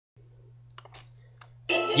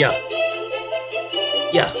Yeah,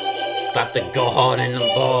 yeah. About to go hard in the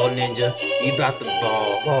ball, ninja. You about to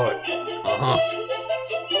ball hard.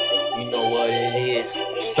 You know what it is.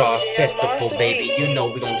 Star Festival, baby. You know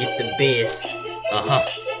we gon' get the biz.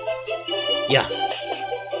 Yeah.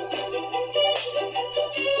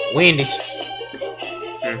 Wendy's.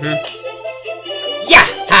 Yeah!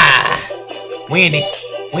 Ha!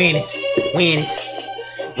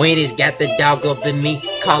 Wendy's got the dog up in me.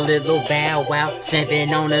 Call it little bow wow.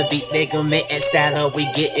 Sampling on the beat, make them make that style up. We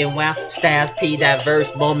getting wild. Styles T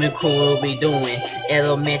diverse, moment crew, what we doing?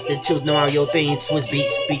 Element to choose, no your things, Swiss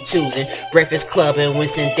beats be choosing. Breakfast Club and when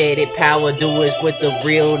synthetic power doers with the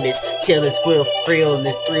realness. Chillers with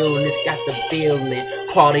thrillness, got the feeling.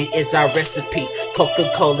 Quality is our recipe.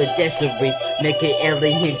 Coca-Cola Desiree. Make it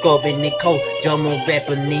alien, Gorbin, Nicole, Jomo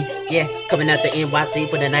Bethany. Yeah, coming out the NYC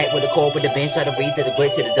for the night with the core, with the bench, shot the read to the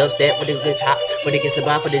grid, to the dubstep, with the good chop, with the get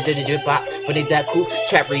survive for the drip pop, with the that cool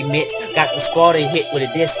trap remix. Got the squad to hit with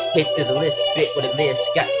a disc, hit to the list, spit with a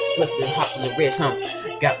list. Got the split and hop on the wrist,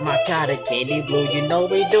 Got my cotton candy blue, you know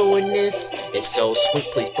we doing this. It's so sweet,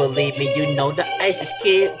 please believe me, you know the ice is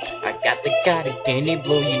kid. I got the cotton candy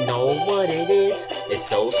blue, you know what it is. It's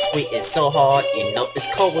so sweet, it's so hard, you know it's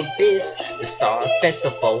cold with this. The Star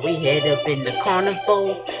Festival, we head up in the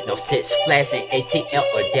carnival. No six flashing ATL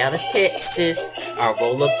or Dallas, Texas. I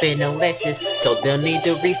roll up in a Lexus, so they'll need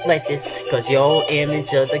to reflect this. Cause your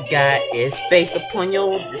image of the guy is based upon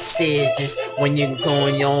your decisions. When you go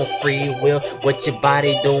on your free will, what your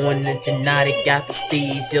body doing and tonight it got the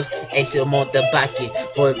steezels. Ace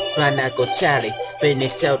Monsterbeatz, boy, go Charlie.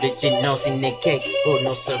 Finish sell the genos in the cake, oh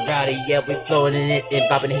no sorority. Yeah, we flowing in it and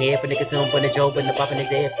bobbing the head for niggas on the job and the bobbing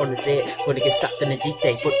his head from the set. For niggas socked in the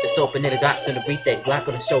G-Tay, put the soap in the Glock on the beat, that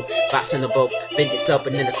Glock on the show. Box in the boat, bend this up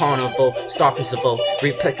and in the carnival. Star Festival,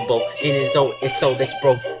 replicable, in his own, it's so that you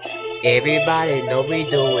broke. Everybody know we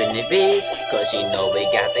doing the biz, cause you know we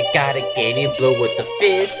got the cotton candy blue with the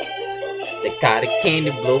fizz. The cotton candy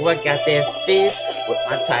blue, I got that fizz with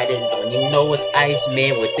my Titans on. You know it's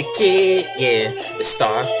Iceman with the kid, yeah. The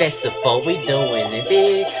Star Festival, we doing it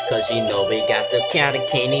big, cause you know we got the cotton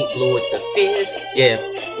candy blue with the fizz, yeah.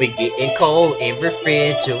 We getting cold in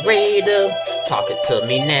refrigerator. Talking to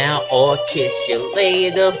me now or kiss you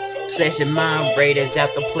later. Session mind raiders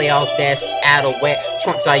out the playoffs, that's out of whack.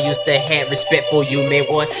 Trunks I used to have respect for you, man.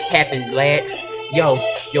 What happened, lad? Yo,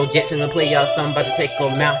 Jets in the playoffs, I'm about to take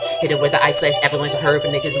them out. Hit it with the ice ice avalanche. I heard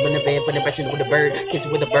from niggas in the bed, for the direction with the bird.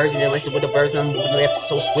 Kissing with the birds and then listen with the birds. I'm moving left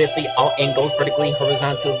so swiftly, all angles vertically,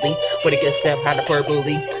 horizontally. For the good step, how to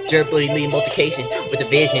purplely, gerbily, multiplication. With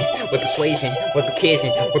the vision, with persuasion, with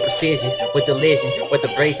precision, with the legend, with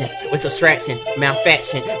the brazen, with subtraction,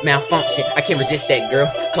 malfunction. I can't resist that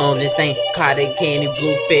girl. Come on this thing, cotton candy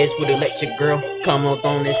blue fizz with electric girl. Come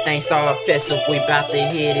on this thing, Star Festival, we bout to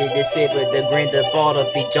hit it. This it with the grand bottle,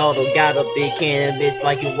 be jawed, got a big cannabis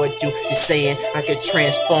like what you be saying. I could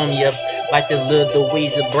transform you like the little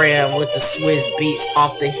Louisa Brown with the Swiss beats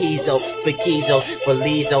off the Hezo, for Kizo, for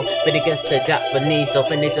Lizo, for the guts of drop for Niso,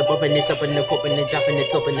 finish up, open this up in the cope and then dropping the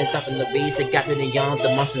top and then topping the beats. It got to the young, the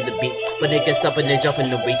monster the beat, but it gets up and then jumping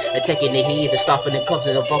the beat, attacking the heat, the stopping the cups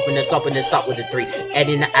and the bumping the stop and then stop with the three,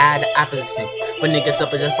 adding the eye, the opposite. For niggas up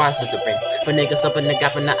in the fires of the ring, for niggas up in the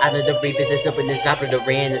gap and the eye of the reapers, it's up in the top of the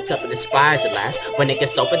rain, the top of the spires of lies. When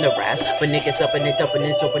niggas up in the rise, when niggas up in the top and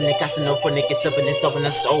it's open, they got to know when niggas up in the soul and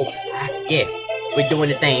the soul. Yeah, we doing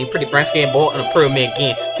the thing, pretty brown skin boy on the pyramid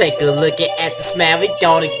again. Take a look at the smile, we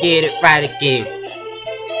gonna get it right again.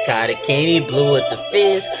 Cotton candy blue with the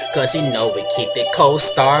fizz, cause you know we keep it cold.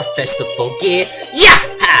 Star Festival, yeah, yeah,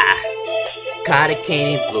 ha! Cotton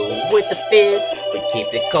candy blue with the fizz, we keep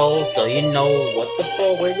it cold, so you know what the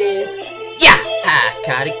forward is. Yeah, ha!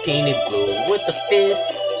 Cotton candy blue with the fizz,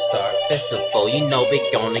 Star Festival, you know we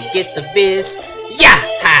gonna get the biz. Yeah,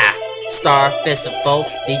 ha! Star Festival,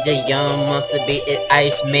 DJ Young, Monsterbeatz,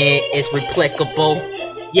 Iceman, it's replicable.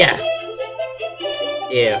 Yeah,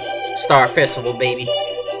 yeah, Star Festival, baby.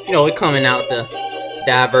 You know we coming out the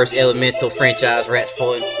diverse elemental franchise rats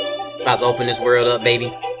for it. About to open this world up,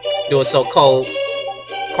 baby. Do it so cold,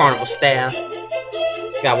 carnival style.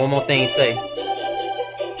 Got one more thing to say.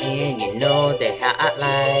 And you know that how I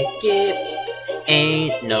like it.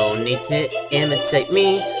 Ain't no need to imitate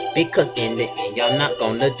me, because in the end y'all not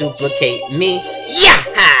gonna duplicate me. Yeah!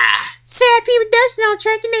 C.I.P production on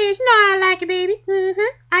track and edge. You know how I like it, baby.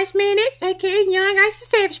 Iceman X, aka Young Ice,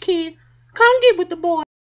 the Savage Kid. Come get with the boy.